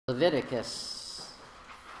Leviticus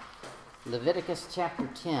chapter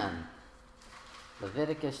 10.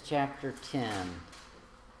 Leviticus chapter 10.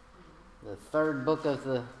 The third book of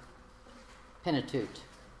the Pentateuch.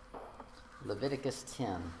 Leviticus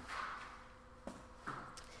 10.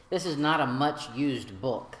 This is not a much used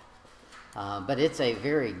book, but it's a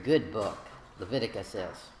very good book, Leviticus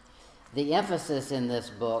is. The emphasis in this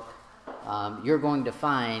book you're going to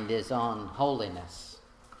find is on holiness.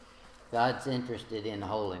 God's interested in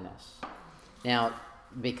holiness. Now,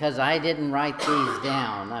 because I didn't write these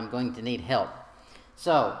down, I'm going to need help.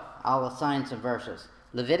 So, I'll assign some verses.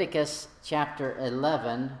 Leviticus chapter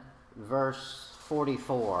 11, verse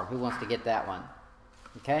 44. Who wants to get that one?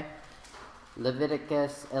 Okay?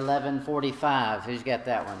 Leviticus 11:45. Who's got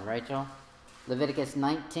that one? Rachel? Leviticus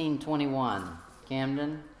 19:21.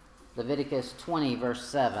 Camden? Leviticus 20, verse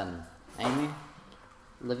 7. Amy?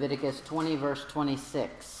 Leviticus 20, verse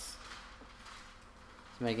 26.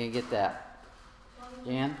 Somebody gonna get that?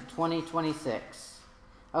 Jan? 20:26.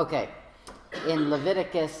 Okay. In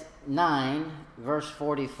Leviticus 9, verse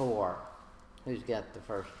 44. Who's got the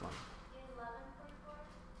first one? 11:44.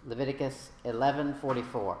 Leviticus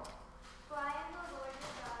 11:44. For I am the Lord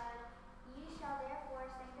your God. Ye shall therefore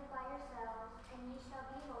sanctify yourselves, and ye shall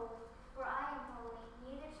be holy, for I am holy.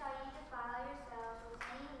 Neither shall ye defile yourselves with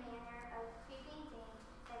any manner of creeping thing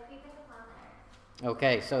that creepeth upon the earth.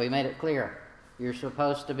 Okay, so he made it clear. You're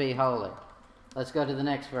supposed to be holy. Let's go to the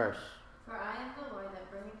next verse. For I am the Lord that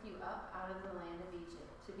bringeth you up out of the land of Egypt,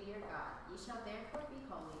 to be your God. Ye shall therefore be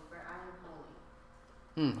holy, for I am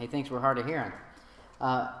holy. He thinks we're hard of hearing.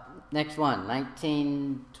 Next one,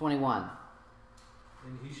 19:21.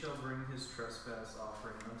 And he shall bring his trespass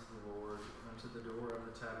offering unto the Lord, unto the door of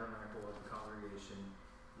the tabernacle of the congregation,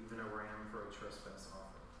 even a ram for a trespass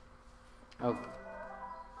offering. Oh,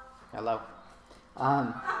 hello.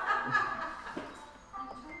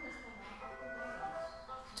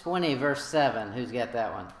 20, verse 7. Who's got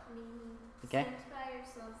that one? Okay. Sanctify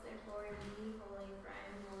yourselves therefore, and be holy, for I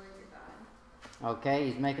am the Lord your God. Okay,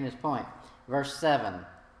 he's making his point. Verse 7.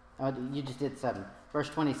 Oh, you just did 7. Verse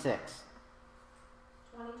 26.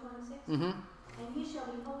 20:26. Mm-hmm. And ye shall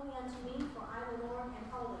be holy unto me, for I the Lord am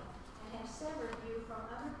holy, and have severed you from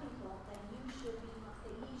other people, that ye should be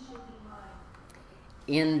mine.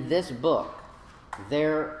 In this book,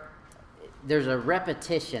 there's a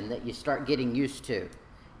repetition that you start getting used to.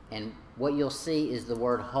 And what you'll see is the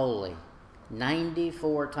word holy.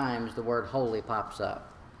 94 times the word holy pops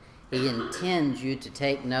up. He intends you to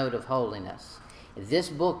take note of holiness. This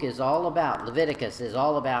book is all about, Leviticus is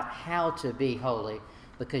all about how to be holy,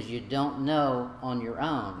 because you don't know on your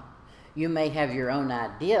own. You may have your own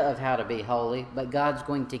idea of how to be holy, but God's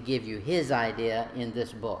going to give you his idea in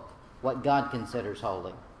this book, what God considers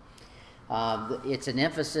holy. It's an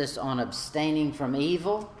emphasis on abstaining from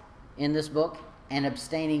evil in this book and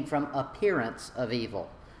abstaining from appearance of evil.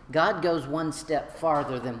 God goes one step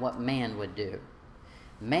farther than what man would do.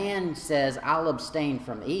 Man says, I'll abstain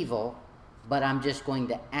from evil, but I'm just going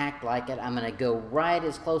to act like it. I'm going to go right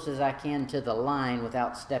as close as I can to the line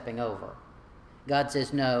without stepping over. God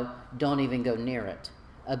says, no, don't even go near it.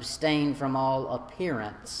 Abstain from all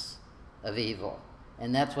appearance of evil.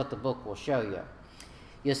 And that's what the book will show you.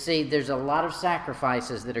 You'll see there's a lot of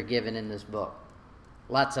sacrifices that are given in this book.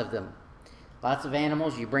 Lots of them. Lots of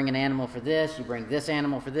animals. You bring an animal for this. You bring this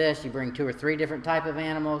animal for this. You bring 2 or 3 different type of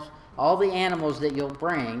animals. All the animals that you'll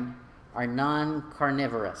bring are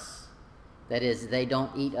non-carnivorous. That is, they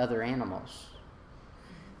don't eat other animals.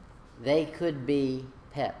 They could be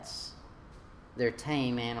pets. They're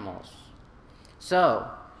tame animals. So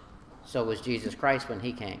was Jesus Christ when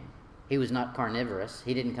he came. He was not carnivorous.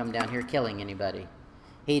 He didn't come down here killing anybody.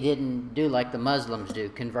 He didn't do like the Muslims do,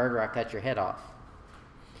 convert or I cut your head off.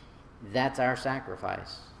 That's our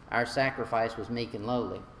sacrifice. Our sacrifice was meek and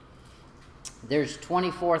lowly. There's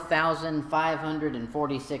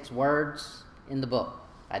 24,546 words in the book.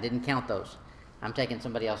 I didn't count those. I'm taking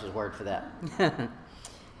somebody else's word for that.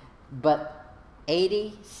 But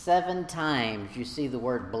 87 times you see the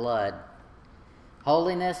word blood.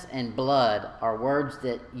 Holiness and blood are words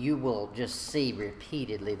that you will just see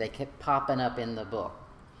repeatedly. They kept popping up in the book.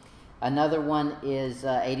 Another one is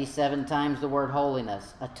 87 times the word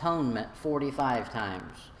holiness. Atonement, 45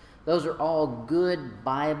 times. Those are all good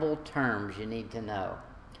Bible terms you need to know.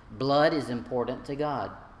 Blood is important to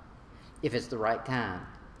God, if it's the right kind.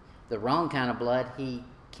 The wrong kind of blood, he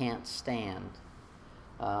can't stand.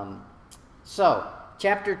 So,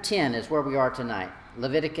 chapter 10 is where we are tonight.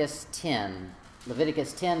 Leviticus 10.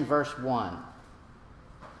 Leviticus 10, verse 1.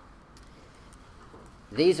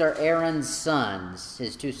 These are Aaron's sons,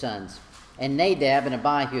 his 2 sons, and Nadab and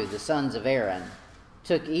Abihu, the sons of Aaron.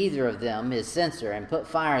 took either of them his censer, and put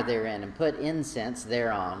fire therein, and put incense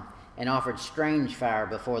thereon, and offered strange fire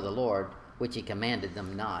before the Lord, which he commanded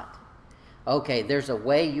them not. Okay, there's a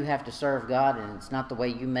way you have to serve God, and it's not the way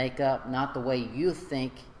you make up, not the way you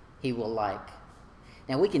think he will like.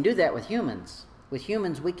 Now, we can do that with humans. With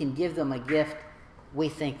humans, we can give them a gift we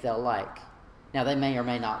think they'll like. Now, they may or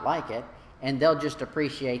may not like it, and they'll just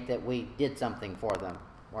appreciate that we did something for them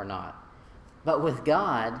or not. But with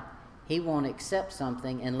God, he won't accept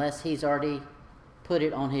something unless he's already put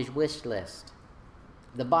it on his wish list.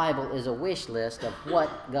 The Bible is a wish list of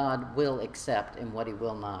what God will accept and what he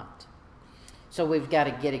will not. So we've got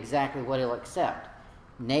to get exactly what he'll accept.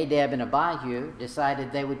 Nadab and Abihu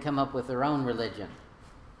decided they would come up with their own religion.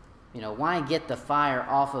 You know, why get the fire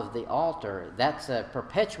off of the altar? That's a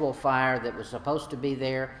perpetual fire that was supposed to be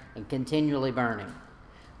there and continually burning.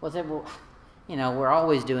 Well, they said, well, you know, we're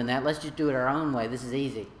always doing that. Let's just do it our own way. This is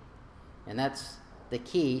easy. And that's the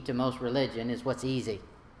key to most religion, is what's easy.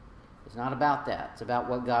 It's not about that. It's about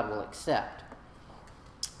what God will accept.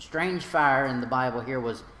 Strange fire in the Bible here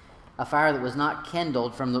was a fire that was not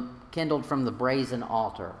kindled from the brazen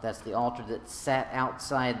altar. That's the altar that sat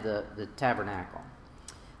outside the tabernacle.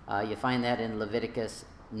 You find that in Leviticus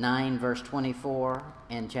 9, verse 24,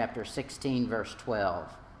 and chapter 16, verse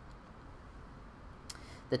 12.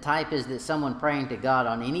 The type is that someone praying to God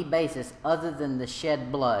on any basis other than the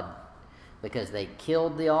shed blood, because they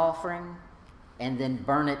killed the offering and then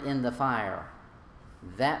burn it in the fire.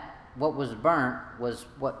 That, what was burnt, was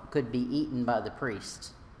what could be eaten by the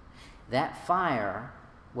priests. That fire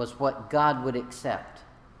was what God would accept.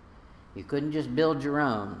 You couldn't just build your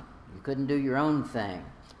own. You couldn't do your own thing.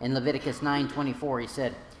 In Leviticus 9:24, he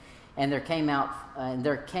said, And there came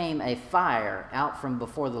a fire out from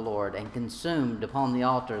before the Lord, and consumed upon the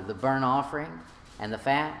altar the burnt offering and the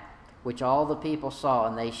fat, which all the people saw,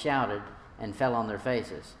 and they shouted and fell on their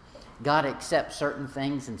faces. God accepts certain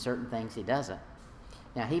things, and certain things he doesn't.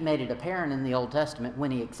 Now, he made it apparent in the Old Testament when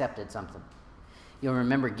he accepted something. You'll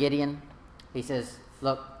remember Gideon. He says,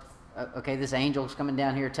 look, okay, this angel's coming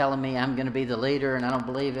down here telling me I'm going to be the leader, and I don't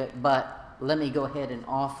believe it, but let me go ahead and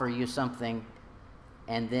offer you something.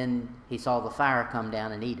 And then he saw the fire come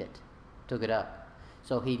down and eat it, took it up.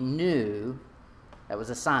 So he knew that was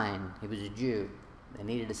a sign. He was a Jew. They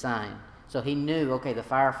needed a sign. So he knew, okay, the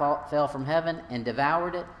fire fell from heaven and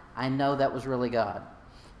devoured it. I know that was really God.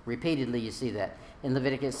 Repeatedly you see that. In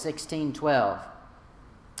Leviticus 16:12,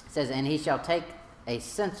 it says, And he shall take a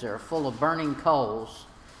censer full of burning coals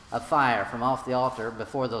of fire from off the altar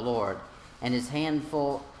before the Lord, and his hands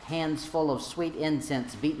full of sweet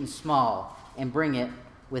incense beaten small, and bring it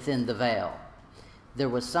within the veil. There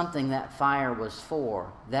was something that fire was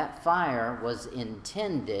for. That fire was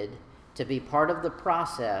intended to be part of the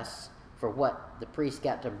process for what the priest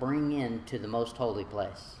got to bring into the most holy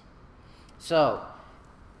place. So,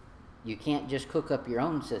 you can't just cook up your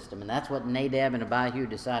own system, and that's what Nadab and Abihu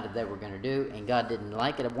decided they were going to do, and God didn't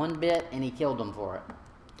like it one bit, and he killed them for it.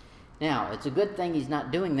 Now, it's a good thing he's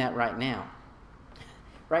not doing that right now.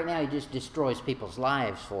 Right now, he just destroys people's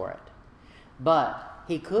lives for it. But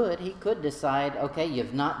he could decide, okay,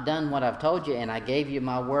 you've not done what I've told you, and I gave you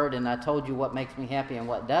my word, and I told you what makes me happy and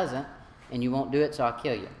what doesn't, and you won't do it, so I'll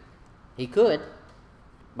kill you. He could.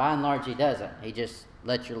 By and large, he doesn't. He just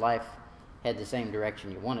lets your life head the same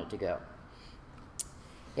direction you want it to go.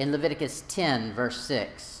 In Leviticus 10, verse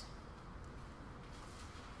 6,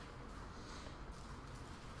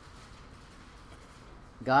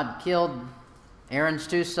 God killed Aaron's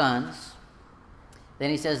two sons. Then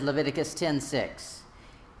he says, Leviticus 10:6,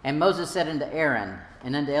 And Moses said unto Aaron,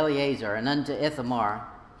 and unto Eleazar, and unto Ithamar,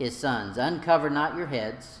 his sons, Uncover not your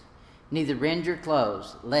heads, neither rend your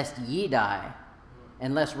clothes, lest ye die,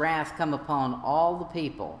 and lest wrath come upon all the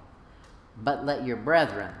people. But let your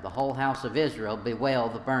brethren, the whole house of Israel, bewail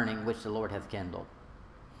the burning which the Lord hath kindled.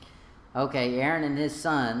 Okay, Aaron and his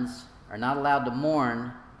sons are not allowed to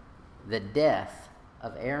mourn the death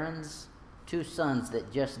of Aaron's two sons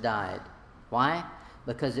that just died. Why?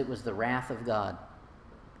 Because it was the wrath of God.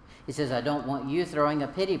 He says, I don't want you throwing a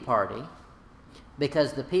pity party,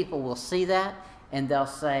 because the people will see that and they'll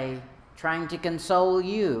say, trying to console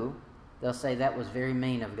you, they'll say that was very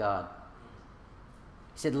mean of God.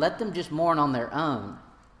 He said, let them just mourn on their own.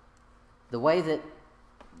 The way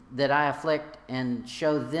that I afflict and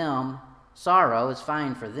show them sorrow is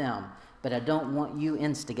fine for them, but I don't want you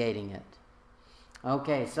instigating it.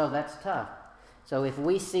 Okay, so that's tough. So if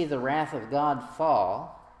we see the wrath of God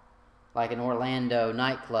fall, like an Orlando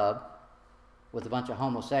nightclub with a bunch of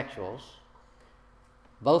homosexuals,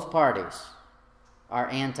 both parties are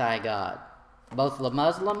anti-God. Both the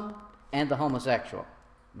Muslim and the homosexual.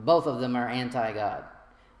 Both of them are anti-God.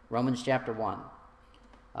 Romans chapter 1,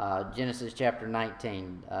 Genesis chapter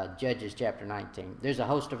 19, Judges chapter 19. There's a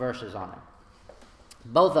host of verses on it.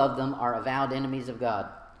 Both of them are avowed enemies of God.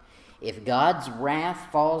 If God's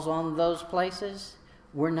wrath falls on those places,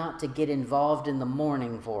 we're not to get involved in the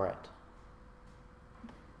mourning for it.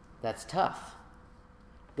 That's tough.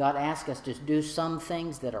 God asks us to do some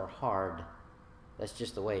things that are hard. That's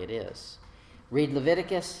just the way it is. Read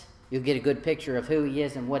Leviticus, you'll get a good picture of who he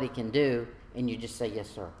is and what he can do, and you just say, yes,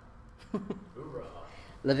 sir.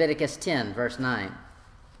 Leviticus 10, verse 9.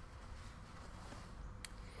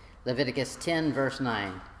 Leviticus 10, verse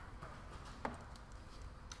 9.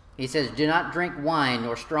 He says, do not drink wine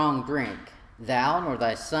nor strong drink, thou nor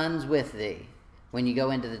thy sons with thee, when you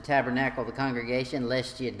go into the tabernacle of the congregation,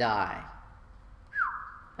 lest ye die.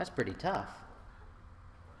 That's pretty tough.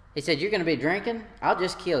 He said, you're going to be drinking? I'll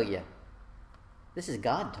just kill you. This is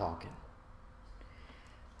God talking.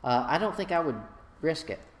 I don't think I would risk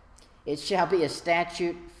it. It shall be a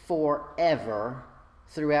statute forever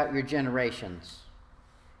throughout your generations.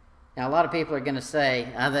 Now, a lot of people are going to say,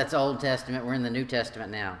 that's Old Testament, we're in the New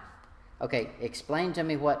Testament now. Okay, explain to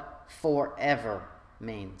me what forever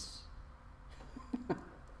means.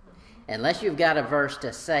 Unless you've got a verse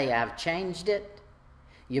to say, I've changed it,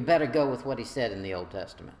 you better go with what he said in the Old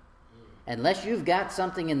Testament. Unless you've got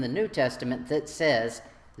something in the New Testament that says,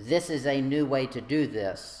 this is a new way to do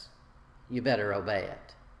this, you better obey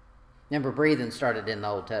it. Remember, breathing started in the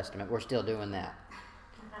Old Testament. We're still doing that.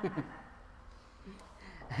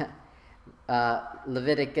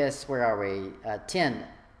 Leviticus, where are we?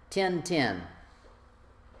 10:10.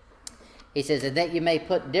 He says, that you may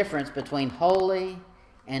put difference between holy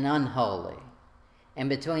and unholy, and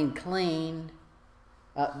between unclean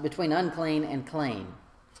and clean.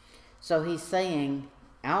 So he's saying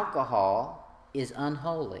alcohol is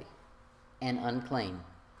unholy and unclean.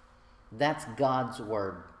 That's God's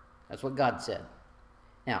word. That's what God said.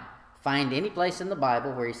 Now, find any place in the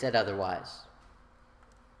Bible where he said otherwise.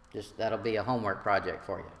 Just that'll be a homework project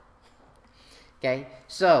for you. Okay?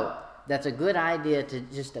 So, that's a good idea to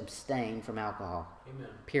just abstain from alcohol. Amen.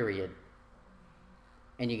 Period.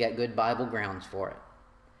 And you got good Bible grounds for it.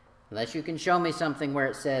 Unless you can show me something where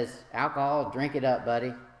it says, alcohol, drink it up,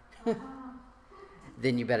 buddy.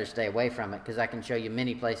 Then you better stay away from it, because I can show you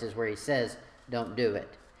many places where he says, don't do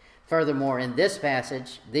it. Furthermore, in this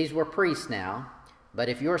passage, these were priests now, but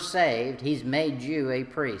if you're saved, he's made you a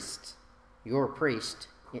priest. You're a priest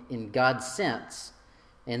in God's sense.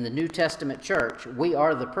 In the New Testament church, we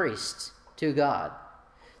are the priests to God.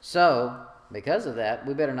 So, because of that,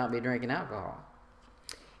 we better not be drinking alcohol.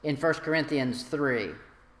 In 1 Corinthians 3,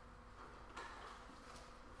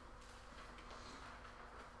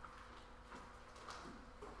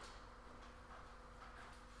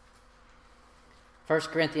 1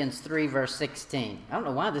 Corinthians 3, verse 16. I don't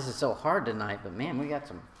know why this is so hard tonight, but man, we got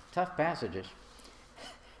some tough passages.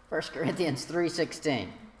 1 Corinthians 3:16.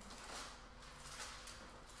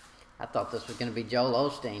 I thought this was going to be Joel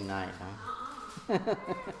Osteen night, huh?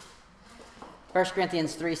 1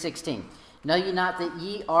 Corinthians 3:16. Know ye not that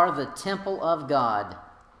ye are the temple of God,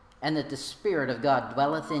 and that the Spirit of God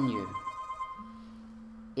dwelleth in you?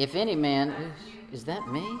 If any man... Is that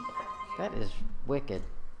me? That is wicked.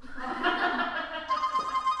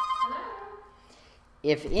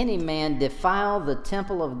 If any man defile the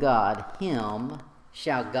temple of God, him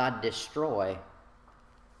shall God destroy.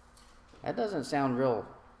 That doesn't sound real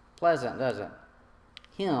pleasant, does it?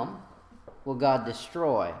 Him will God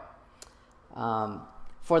destroy.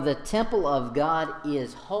 For the temple of God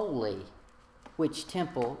is holy, which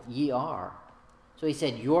temple ye are. So he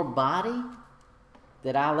said, your body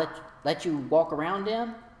that I let you walk around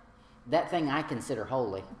in, that thing I consider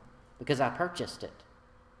holy, because I purchased it.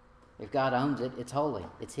 If God owns it, it's holy.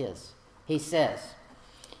 It's his. He says,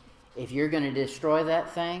 if you're going to destroy that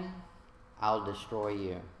thing, I'll destroy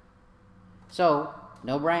you. So,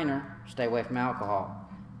 no brainer, stay away from alcohol.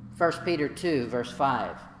 1 Peter 2, verse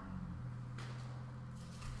 5.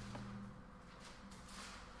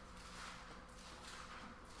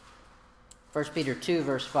 1 Peter 2,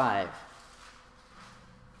 verse 5.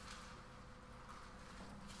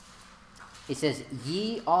 He says,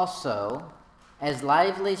 ye also, as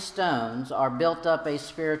lively stones, are built up a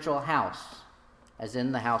spiritual house, as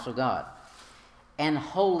in the house of God, and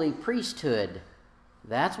holy priesthood.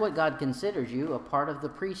 That's what God considers you, a part of the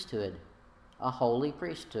priesthood, a holy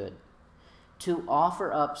priesthood, to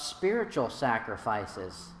offer up spiritual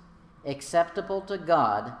sacrifices acceptable to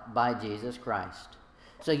God by Jesus Christ.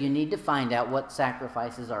 So you need to find out what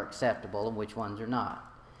sacrifices are acceptable and which ones are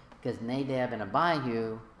not, because Nadab and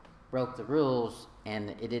Abihu broke the rules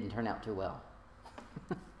and it didn't turn out too well.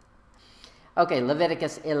 Okay,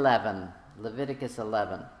 Leviticus 11. Leviticus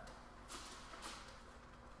 11.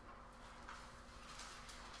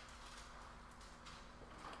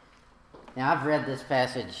 Now, I've read this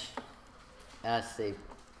passage, let's see,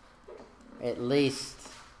 at least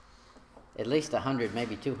 100,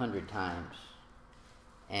 maybe 200 times.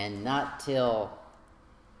 And not till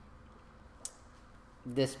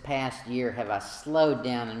this past year have I slowed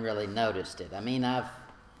down and really noticed it. I mean, I've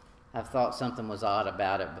thought something was odd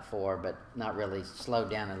about it before, but not really slowed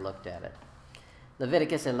down and looked at it.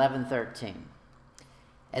 Leviticus 11:13.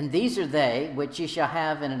 And these are they which ye shall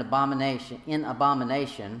have in abomination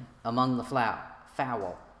among the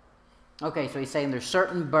fowl. Okay, so he's saying there's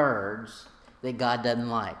certain birds that God doesn't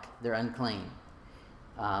like. They're unclean.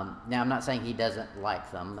 Now, I'm not saying he doesn't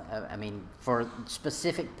like them. I mean, for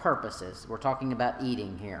specific purposes. We're talking about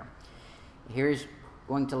eating here. Here's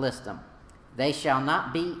going to list them. They shall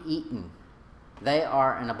not be eaten. They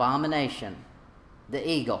are an abomination. The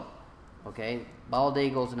eagle. Okay, bald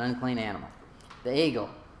eagle is an unclean animal. The eagle.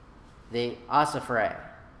 The ossifrage.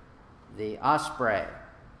 The osprey.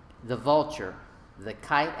 The vulture. The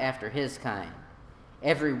kite after his kind.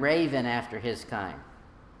 Every raven after his kind.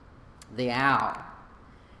 The owl.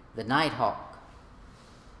 The nighthawk,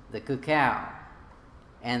 the cuckoo,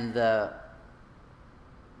 and the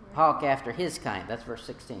hawk after his kind. That's verse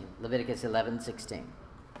 16, Leviticus 11:16.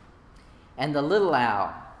 And the little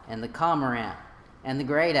owl, and the cormorant, and the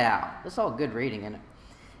great owl. That's all good reading, isn't it?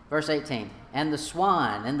 Verse 18. And the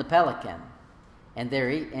swan, and the pelican, and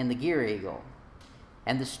the gear eagle,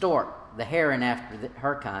 and the stork, the heron after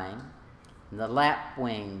her kind, and the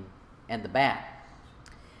lapwing, and the bat.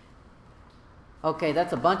 Okay,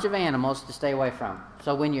 that's a bunch of animals to stay away from.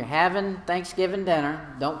 So when you're having Thanksgiving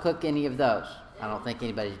dinner, don't cook any of those. I don't think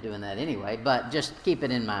anybody's doing that anyway, but just keep it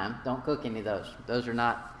in mind. Don't cook any of those. Those are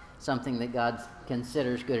not something that God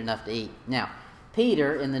considers good enough to eat. Now,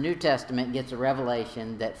 Peter in the New Testament gets a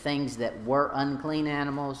revelation that things that were unclean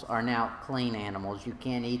animals are now clean animals. You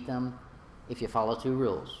can't eat them if you follow two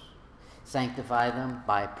rules. Sanctify them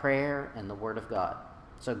by prayer and the Word of God.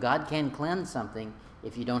 So God can cleanse something.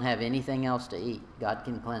 If you don't have anything else to eat, God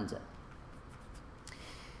can cleanse it.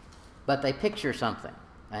 But they picture something.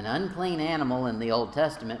 An unclean animal in the Old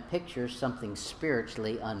Testament pictures something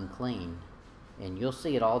spiritually unclean. And you'll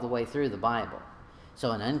see it all the way through the Bible. So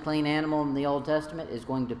an unclean animal in the Old Testament is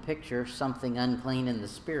going to picture something unclean in the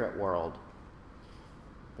spirit world.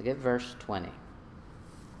 Look at verse 20.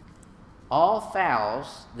 All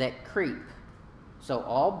fowls that creep. So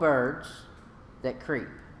all birds that creep.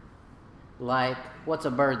 Like, what's a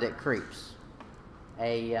bird that creeps?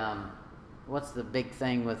 What's the big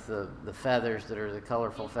thing with the feathers that are the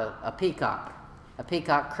colorful feathers? A peacock. A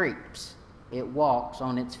peacock creeps. It walks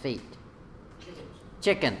on its feet.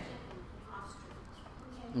 Chicken.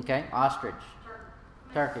 Okay, ostrich.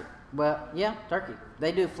 Turkey. Well, yeah, turkey.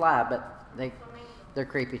 They do fly, but they're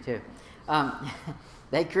creepy too.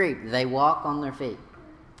 They creep. They walk on their feet.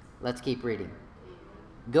 Let's keep reading.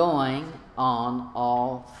 Going on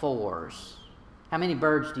all fours. How many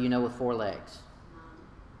birds do you know with 4 legs?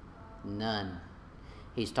 None.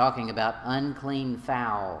 He's talking about unclean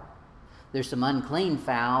fowl. There's some unclean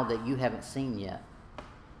fowl that you haven't seen yet.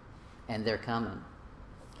 And they're coming.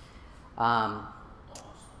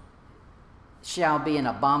 Shall be an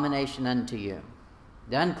abomination unto you.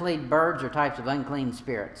 The unclean birds are types of unclean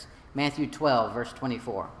spirits. Matthew 12, verse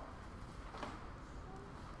 24.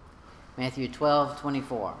 Matthew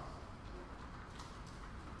 12:24.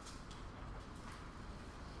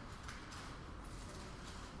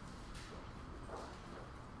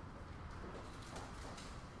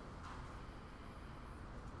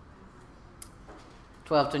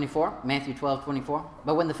 Matthew 12:24.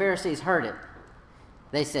 But when the Pharisees heard it,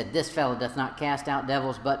 they said, "This fellow doth not cast out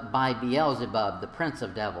devils, but by Beelzebub, the prince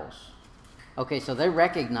of devils." Okay, so they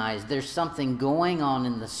recognize there's something going on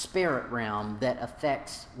in the spirit realm that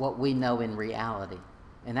affects what we know in reality.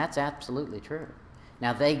 And that's absolutely true.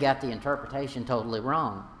 Now, they got the interpretation totally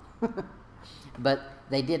wrong. But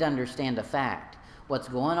they did understand a fact. What's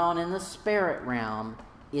going on in the spirit realm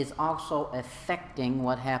is also affecting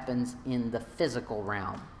what happens in the physical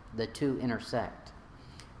realm. The two intersect.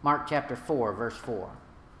 Mark chapter 4, verse 4.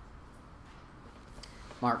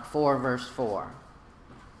 Mark 4, verse 4.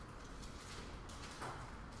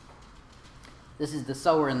 This is the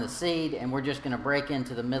sower and the seed, and we're just going to break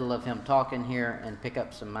into the middle of him talking here and pick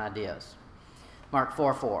up some ideas. Mark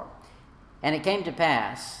 4:4. And it came to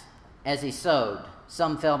pass, as he sowed,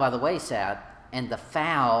 some fell by the wayside, and the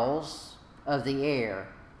fowls of the air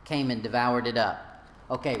came and devoured it up.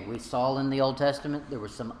 Okay, we saw in the Old Testament there were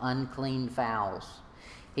some unclean fowls.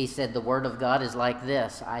 He said the word of God is like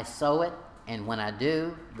this: I sow it, And when I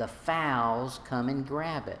do, the fowls come and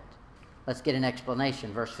grab it. Let's get an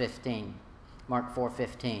explanation. Verse 15. Mark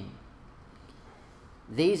 4:15.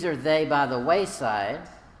 These are they by the wayside,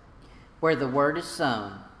 where the word is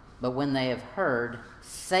sown. But when they have heard,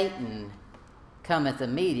 Satan cometh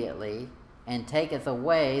immediately, and taketh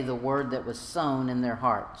away the word that was sown in their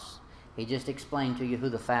hearts. He just explained to you who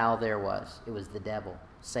the fowl there was. It was the devil,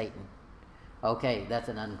 Satan. Okay, that's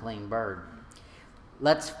an unclean bird.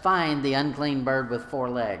 Let's find the unclean bird with 4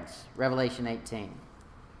 legs. Revelation 18.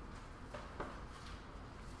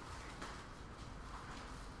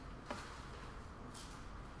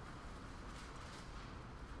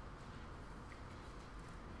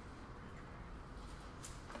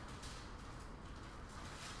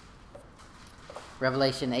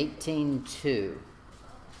 Revelation 18:2.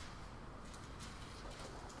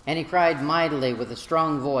 And he cried mightily with a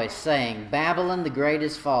strong voice, saying, Babylon the great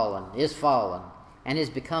is fallen, and is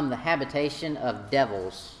become the habitation of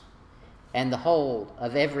devils, and the hold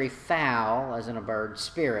of every fowl, as in a bird,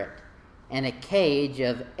 spirit, and a cage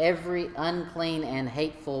of every unclean and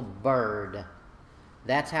hateful bird.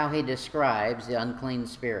 That's how he describes the unclean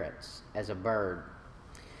spirits, as a bird.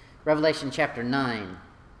 Revelation chapter 9.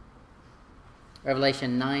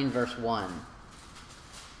 Revelation 9, verse 1.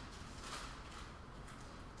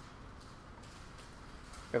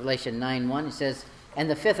 Revelation 9:1, it says, And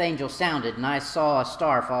the 5th angel sounded, and I saw a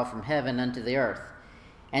star fall from heaven unto the earth.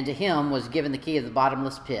 And to him was given the key of the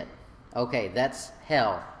bottomless pit. Okay, that's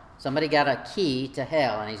hell. Somebody got a key to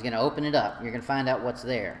hell, and he's going to open it up. You're going to find out what's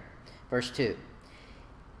there. Verse 2.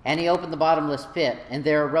 And he opened the bottomless pit, and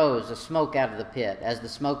there arose a smoke out of the pit, as the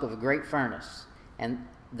smoke of a great furnace. And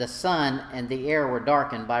the sun and the air were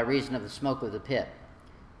darkened by reason of the smoke of the pit.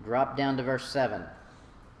 Drop down to verse 7.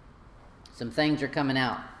 Some things are coming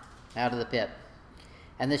out of the pit.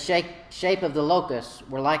 And the shape of the locusts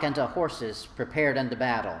were like unto horses prepared unto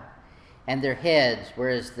battle. And their heads were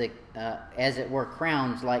as it were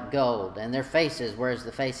crowns like gold, and their faces were as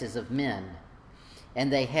the faces of men.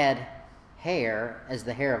 And they had hair as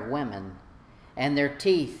the hair of women, and their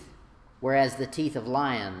teeth were as the teeth of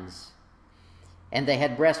lions. And they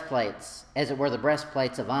had breastplates, as it were the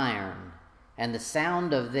breastplates of iron, and the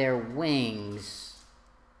sound of their wings.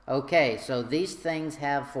 Okay, so these things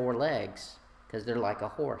have 4 legs, because they're like a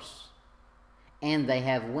horse. And they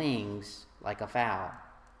have wings like a fowl.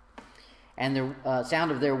 And the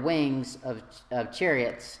sound of their wings of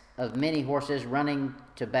chariots of many horses running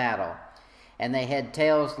to battle. And they had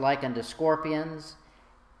tails like unto scorpions,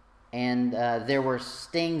 and there were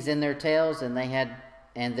stings in their tails, and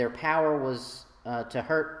their power was to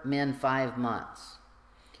hurt men 5 months.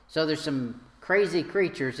 So there's some crazy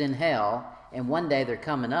creatures in hell, and one day they're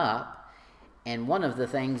coming up, and one of the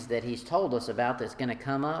things that he's told us about that's going to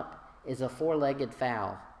come up is a 4-legged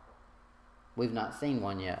fowl. We've not seen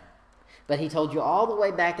one yet. But he told you all the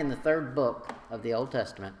way back in the 3rd book of the Old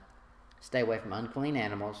Testament, stay away from unclean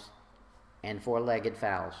animals and 4-legged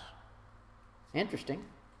fowls. Interesting.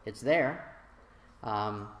 It's there.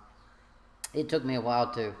 It took me a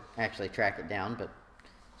while to actually track it down, but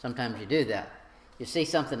sometimes you do that. You see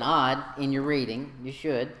something odd in your reading, you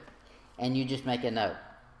should, and you just make a note.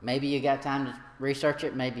 Maybe you got time to research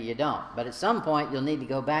it, maybe you don't. But at some point, you'll need to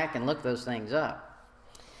go back and look those things up.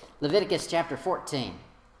 Leviticus chapter 14.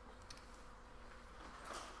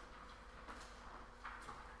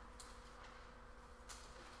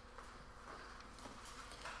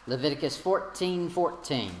 Leviticus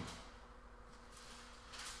 14:14.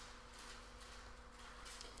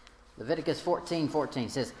 Leviticus 14:14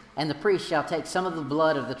 says, And the priest shall take some of the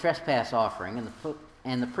blood of the trespass offering,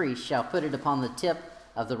 and the priest shall put it upon the tip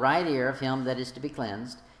of the right ear of him that is to be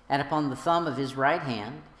cleansed, and upon the thumb of his right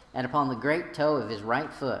hand, and upon the great toe of his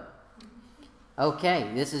right foot.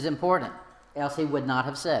 Okay, this is important, else he would not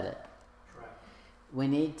have said it. Right. We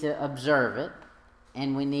need to observe it,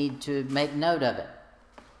 and we need to make note of it.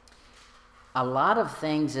 A lot of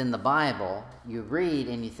things in the Bible you read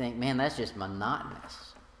and you think, man, that's just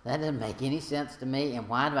monotonous. That doesn't make any sense to me, and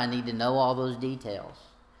why do I need to know all those details?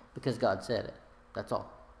 Because God said it. That's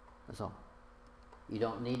all. That's all. You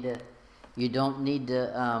don't need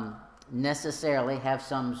to necessarily have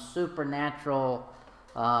some supernatural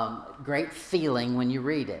great feeling when you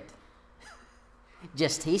read it.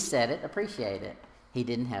 Just he said it, appreciate it. He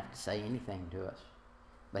didn't have to say anything to us,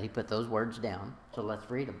 but he put those words down, so let's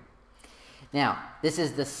read them. Now, this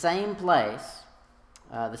is the same place,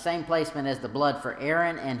 the same placement as the blood for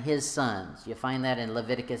Aaron and his sons. You find that in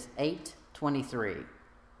Leviticus 8:23.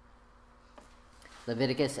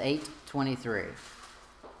 Leviticus 8:23.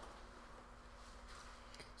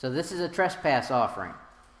 So this is a trespass offering.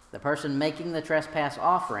 The person making the trespass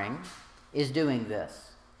offering is doing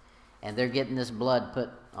this. And they're getting this blood put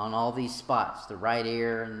on all these spots, the right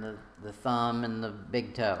ear and the thumb and the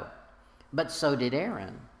big toe. But so did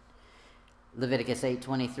Aaron. Leviticus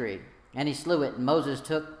 8:23. And he slew it, and Moses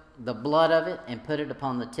took the blood of it and put it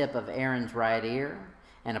upon the tip of Aaron's right ear,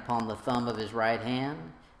 and upon the thumb of his right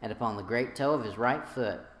hand, and upon the great toe of his right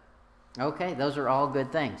foot. Okay, those are all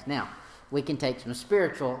good things. Now, we can take some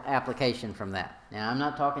spiritual application from that. Now, I'm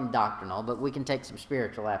not talking doctrinal, but we can take some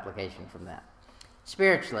spiritual application from that.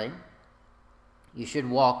 Spiritually, you should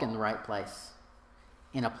walk in the right place,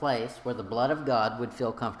 in a place where the blood of God would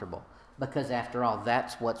feel comfortable, because after all,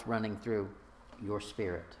 that's what's running through your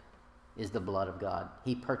spirit, is the blood of God.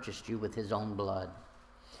 He purchased you with his own blood.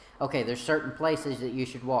 Okay, there's certain places that you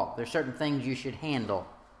should walk. There's certain things you should handle,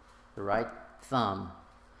 the right thumb.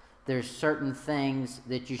 There's certain things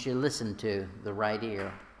that you should listen to, the right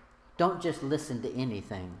ear. Don't just listen to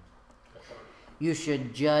anything. You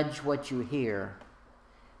should judge what you hear,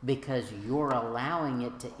 because you're allowing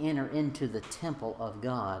it to enter into the temple of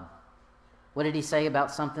God. What did he say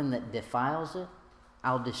about something that defiles it?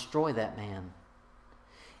 I'll destroy that man.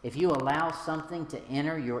 If you allow something to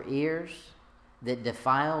enter your ears that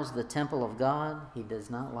defiles the temple of God, he does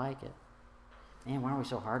not like it. Man, why are we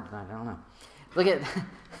so hard tonight? I don't know.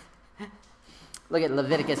 Look at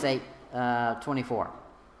Leviticus 8:24.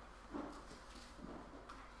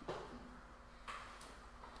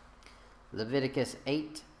 Leviticus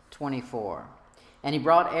 8:24. And he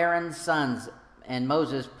brought Aaron's sons, and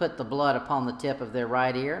Moses put the blood upon the tip of their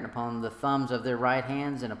right ear, and upon the thumbs of their right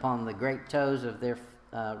hands, and upon the great toes of their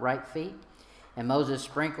right feet. And Moses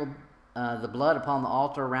sprinkled the blood upon the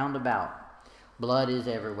altar round about. Blood is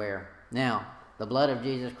everywhere. Now, the blood of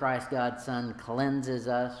Jesus Christ, God's Son, cleanses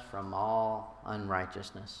us from all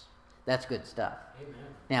unrighteousness. That's good stuff. Amen.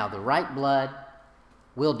 Now, the right blood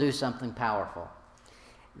will do something powerful.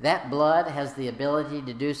 That blood has the ability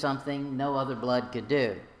to do something no other blood could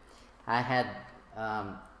do. I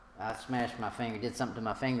smashed my finger, did something to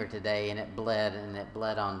my finger today, and it bled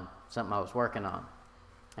on something I was working on.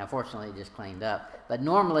 Now, fortunately, it just cleaned up. But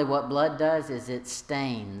normally what blood does is it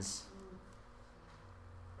stains.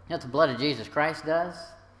 You know what the blood of Jesus Christ does?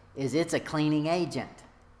 Is it's a cleaning agent.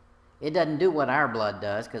 It doesn't do what our blood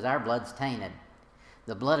does, because our blood's tainted.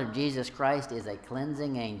 The blood of Jesus Christ is a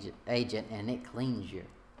cleansing agent, and it cleans you.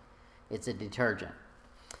 It's a detergent.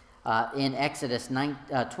 In Exodus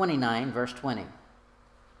 29, verse 20.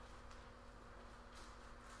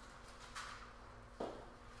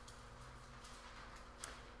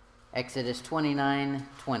 Exodus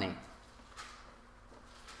 29:20.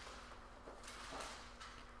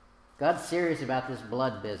 God's serious about this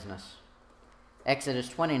blood business. Exodus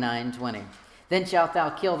 29:20. Then shalt thou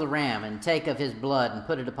kill the ram, and take of his blood, and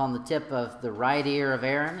put it upon the tip of the right ear of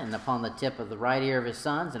Aaron, and upon the tip of the right ear of his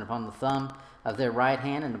sons, and upon the thumb of their right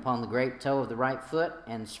hand, and upon the great toe of the right foot,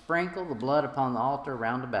 and sprinkle the blood upon the altar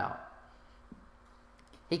round about.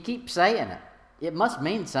 He keeps saying it. It must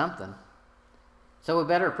mean something. So we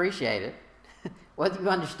better appreciate it. Whether you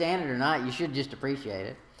understand it or not, you should just appreciate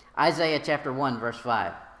it. Isaiah chapter 1, verse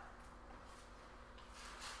 5.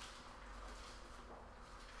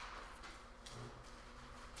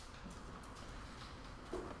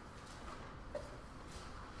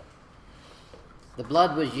 The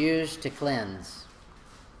blood was used to cleanse.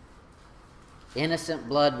 Innocent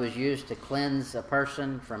blood was used to cleanse a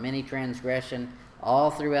person from any transgression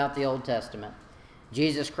all throughout the Old Testament.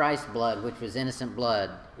 Jesus Christ's blood, which was innocent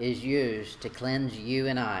blood, is used to cleanse you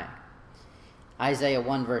and I. Isaiah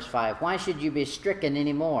 1 verse 5. Why should you be stricken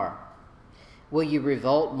any more? Will you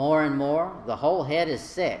revolt more and more? The whole head is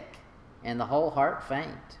sick, and the whole heart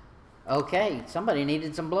faint. Okay, somebody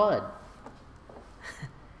needed some blood.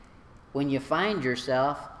 When you find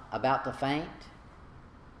yourself about to faint,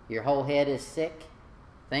 your whole head is sick,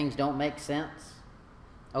 things don't make sense,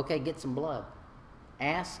 okay, get some blood.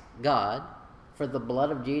 Ask God for the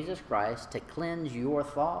blood of Jesus Christ to cleanse your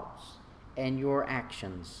thoughts and your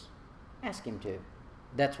actions. Ask him to.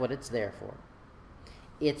 That's what it's there for.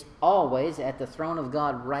 It's always at the throne of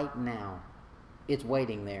God right now. It's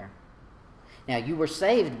waiting there. Now, you were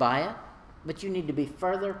saved by it, but you need to be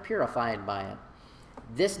further purified by it.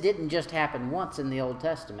 This didn't just happen once in the Old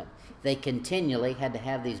Testament. They continually had to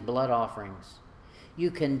have these blood offerings.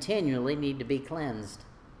 You continually need to be cleansed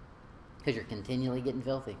because you're continually getting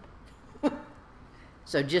filthy.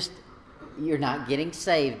 So you're not getting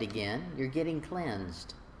saved again. You're getting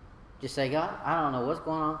cleansed. Just say, God, I don't know what's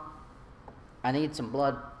going on. I need some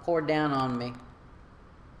blood poured down on me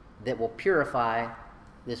that will purify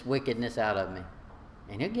this wickedness out of me.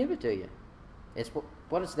 And he'll give it to you. It's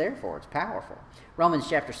what it's there for. It's powerful. Romans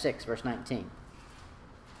chapter 6, verse 19.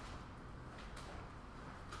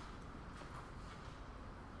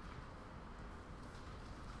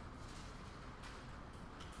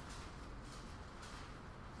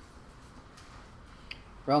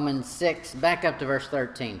 Romans 6, back up to verse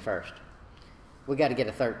 13 first. We got to get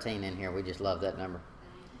a 13 in here. We just love that number.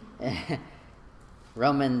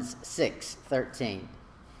 Romans 6:13.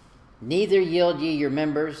 Neither yield ye your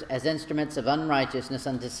members as instruments of unrighteousness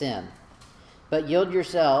unto sin, but yield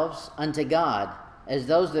yourselves unto God as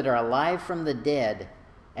those that are alive from the dead,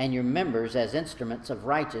 and your members as instruments of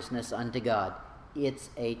righteousness unto God. It's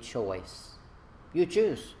a choice. You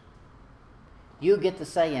choose. You get the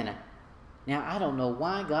say in it. Now, I don't know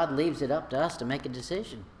why God leaves it up to us to make a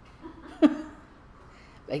decision.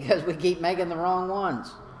 Because we keep making the wrong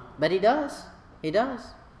ones. But He does. He does.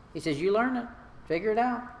 He says, you learn it. Figure it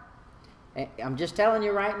out. I'm just telling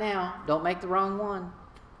you right now, don't make the wrong one.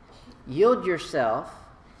 Yield yourself,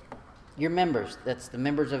 your members, that's the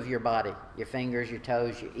members of your body, your fingers, your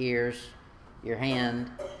toes, your ears, your hand.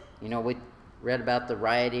 You know, we read about the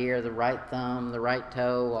right ear, the right thumb, the right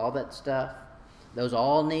toe, all that stuff. Those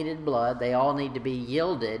all needed blood. They all need to be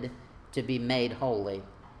yielded to be made holy.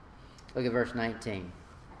 Look at verse 19.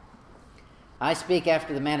 I speak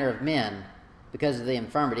after the manner of men, because of the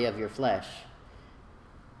infirmity of your flesh.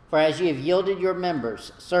 For as ye have yielded your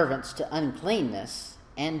members servants to uncleanness,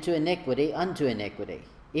 and to iniquity unto iniquity,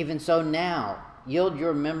 even so now yield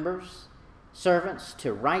your members servants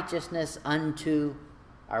to righteousness unto,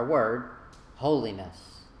 our word,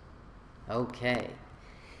 holiness. Okay.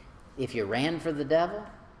 If you ran for the devil,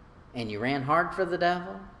 and you ran hard for the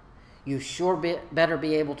devil, you sure better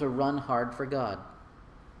be able to run hard for God.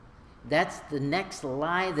 That's the next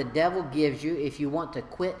lie the devil gives you if you want to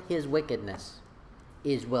quit his wickedness,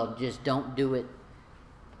 is, well, just don't do it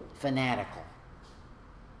fanatical.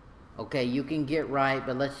 Okay, you can get right,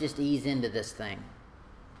 but let's just ease into this thing.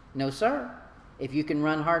 No, sir. If you can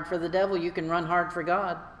run hard for the devil, you can run hard for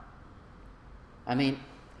God. I mean,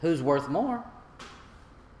 who's worth more?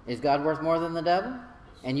 Is God worth more than the devil?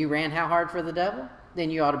 And you ran how hard for the devil? Then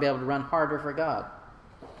you ought to be able to run harder for God.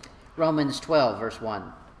 Romans 12, verse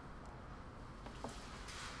 1.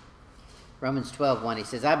 Romans 12:1, he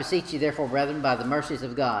says, I beseech you therefore, brethren, by the mercies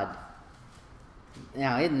of God.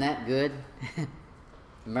 Now, isn't that good?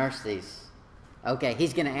 Mercies. Okay,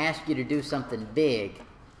 he's going to ask you to do something big.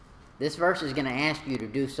 This verse is going to ask you to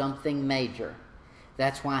do something major.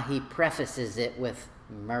 That's why he prefaces it with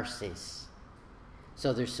mercies.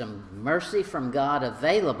 So there's some mercy from God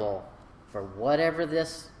available for whatever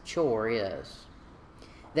this chore is.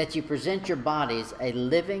 That you present your bodies a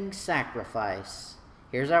living sacrifice.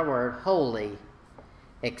 Here's our word, holy,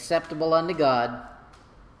 acceptable unto God.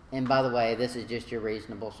 And by the way, this is just your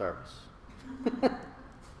reasonable service.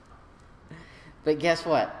 But guess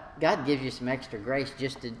what? God gives you some extra grace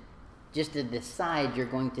just to decide you're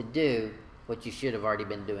going to do what you should have already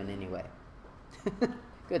been doing anyway.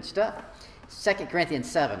 Good stuff. 2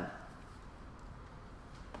 Corinthians 7.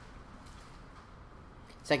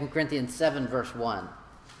 2 Corinthians 7, verse 1.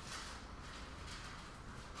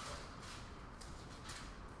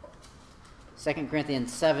 2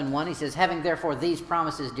 Corinthians 7:1, he says, having therefore these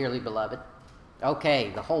promises, dearly beloved.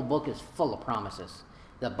 Okay, the whole book is full of promises.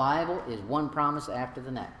 The Bible is one promise after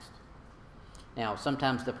the next. Now,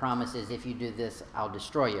 sometimes the promise is, if you do this, I'll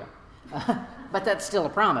destroy you. But that's still a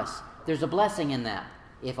promise. There's a blessing in that.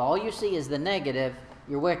 If all you see is the negative,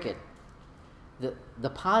 you're wicked. The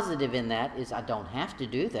positive in that is, I don't have to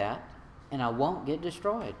do that, and I won't get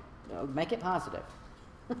destroyed. Make it positive.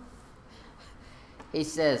 He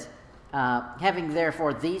says, having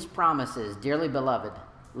therefore these promises, dearly beloved,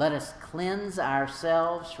 let us cleanse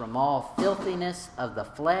ourselves from all filthiness of the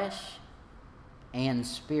flesh and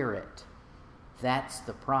spirit. That's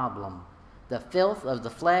the problem. The filth of the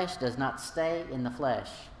flesh does not stay in the flesh.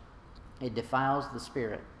 It defiles the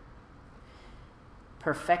spirit.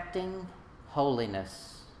 Perfecting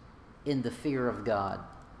holiness in the fear of God.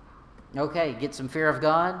 Okay, get some fear of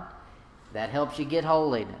God. That helps you get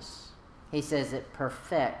holiness. He says it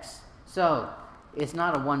perfects. So, it's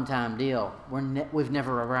not a one-time deal. We've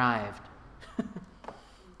never arrived.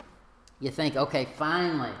 You think, okay,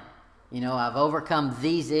 finally, I've overcome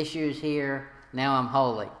these issues here. Now I'm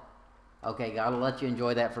holy. Okay, God will let you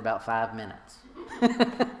enjoy that for about 5 minutes.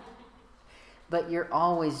 But you're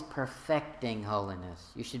always perfecting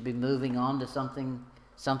holiness. You should be moving on to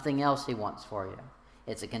something else He wants for you.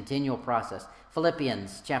 It's a continual process.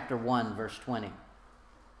 Philippians chapter 1, verse 20.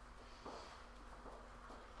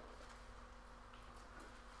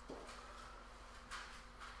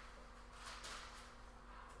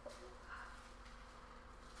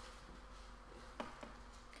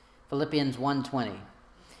 Philippians 1:20.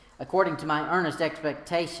 According to my earnest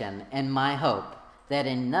expectation and my hope, that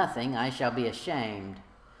in nothing I shall be ashamed,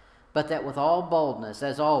 but that with all boldness,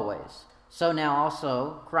 as always, So now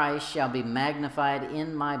also Christ shall be magnified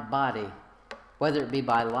in my body, whether it be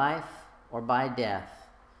by life or by death.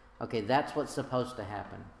 Okay, that's what's supposed to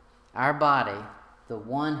happen. Our body,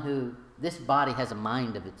 this body has a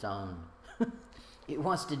mind of its own. It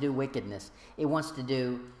wants to do wickedness. It wants to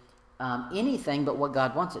do anything but what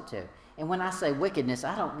God wants it to. And when I say wickedness,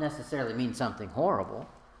 I don't necessarily mean something horrible.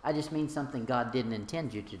 I just mean something God didn't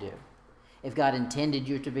intend you to do. If God intended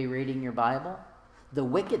you to be reading your Bible, the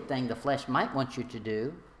wicked thing the flesh might want you to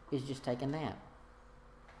do is just take a nap.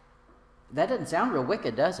 That doesn't sound real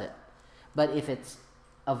wicked, does it? But if it's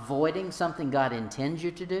avoiding something God intends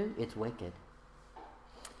you to do, it's wicked.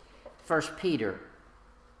 1 Peter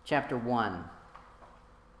chapter 1.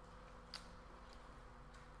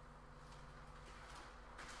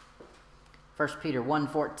 First Peter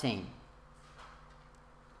 1:14.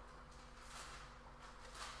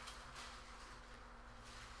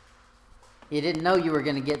 You didn't know you were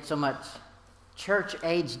going to get so much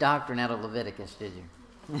church-age doctrine out of Leviticus, did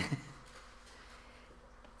you?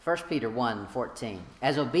 1 Peter 1:14.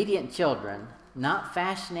 As obedient children, not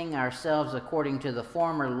fashioning ourselves according to the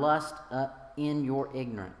former lust in your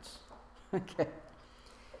ignorance. Okay.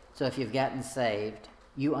 So if you've gotten saved,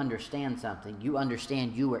 you understand something. You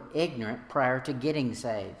understand you were ignorant prior to getting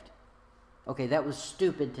saved. Okay, that was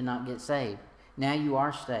stupid to not get saved. Now you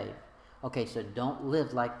are saved. Okay, so don't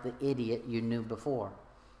live like the idiot you knew before.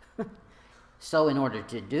 So in order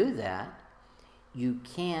to do that, you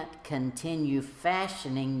can't continue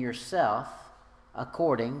fashioning yourself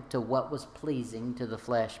according to what was pleasing to the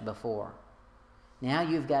flesh before. Now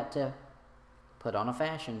you've got to put on a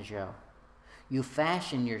fashion show. You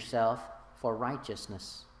fashion yourself for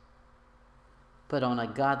righteousness. Put on a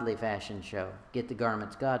godly fashion show. Get the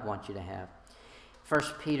garments God wants you to have. 1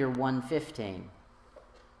 Peter 1:15.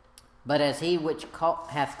 But as he which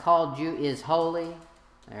hath called you is holy,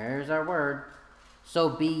 there's our word, so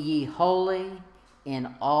be ye holy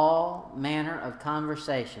in all manner of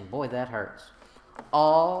conversation. Boy, that hurts.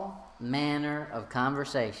 All manner of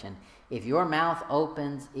conversation. If your mouth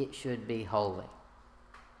opens, it should be holy.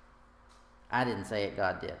 I didn't say it,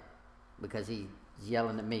 God did, because he's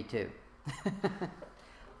yelling at me too.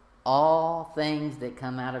 All things that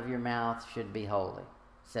come out of your mouth should be holy,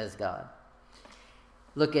 says God.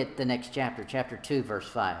 Look at the next chapter, chapter 2, verse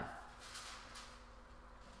 5.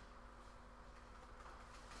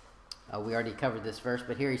 We already covered this verse,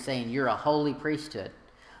 but here he's saying you're a holy priesthood.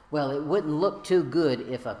 Well, it wouldn't look too good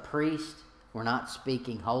if a priest were not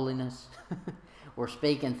speaking holiness, were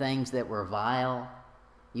speaking things that were vile.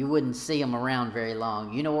 You wouldn't see them around very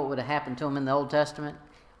long. You know what would have happened to them in the Old Testament?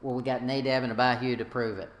 Well, we got Nadab and Abihu to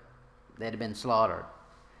prove it. They'd have been slaughtered.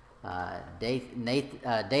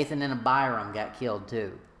 Dathan and Abiram got killed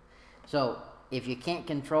too. So if you can't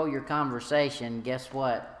control your conversation, guess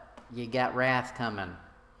what? You got wrath coming.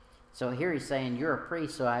 So here he's saying, you're a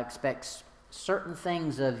priest, so I expect certain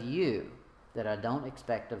things of you that I don't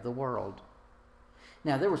expect of the world.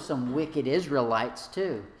 Now, there were some wicked Israelites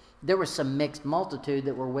too. There was some mixed multitude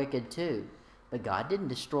that were wicked too. But God didn't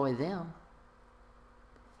destroy them.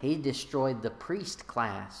 He destroyed the priest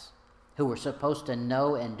class who were supposed to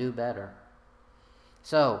know and do better.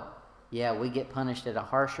 So, yeah, we get punished at a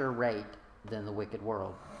harsher rate than the wicked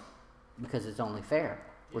world because it's only fair.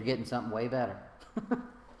 We're getting something way better.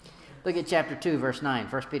 Look at chapter 2, verse 9,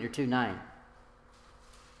 1 Peter 2:9. It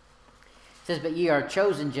says, but ye are a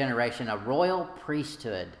chosen generation, a royal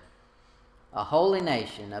priesthood, a holy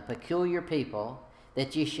nation, a peculiar people,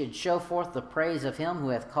 that ye should show forth the praise of him who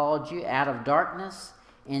hath called you out of darkness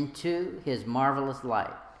into his marvelous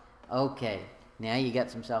light. Okay, now you got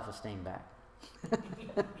some self-esteem back.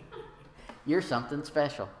 You're something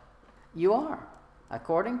special. You are.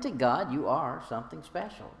 According to God, you are something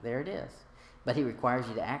special. There it is. But he requires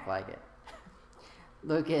you to act like it.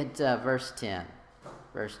 Look at verse 10.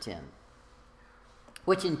 Verse 10.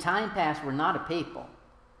 Which in time past were not a people,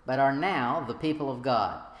 but are now the people of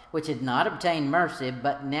God, which had not obtained mercy,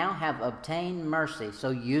 but now have obtained mercy.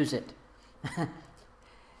 So use it.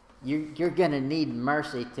 You're going to need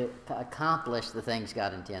mercy to accomplish the things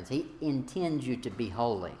God intends. He intends you to be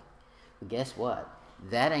holy. But guess what?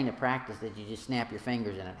 That ain't a practice that you just snap your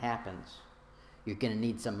fingers and it happens. You're going to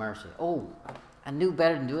need some mercy. Oh, I knew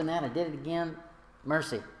better than doing that. I did it again.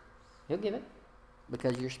 Mercy. He'll give it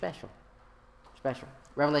because you're special. Special.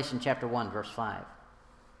 Revelation chapter 1, verse 5.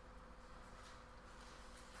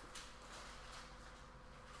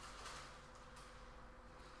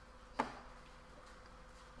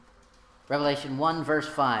 Revelation 1, verse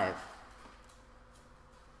 5.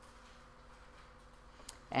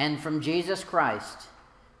 And from Jesus Christ,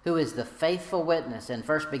 who is the faithful witness and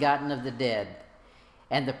first begotten of the dead,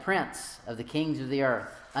 and the prince of the kings of the earth,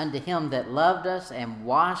 unto him that loved us and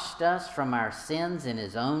washed us from our sins in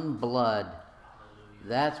his own blood.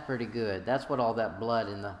 That's pretty good. That's what all that blood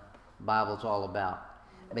in the Bible's all about.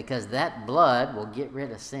 Because that blood will get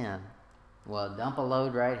rid of sin. Well, dump a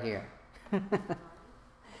load right here.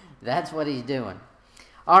 That's what he's doing.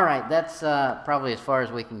 All right, that's probably as far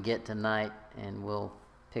as we can get tonight, and we'll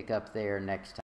pick up there next time.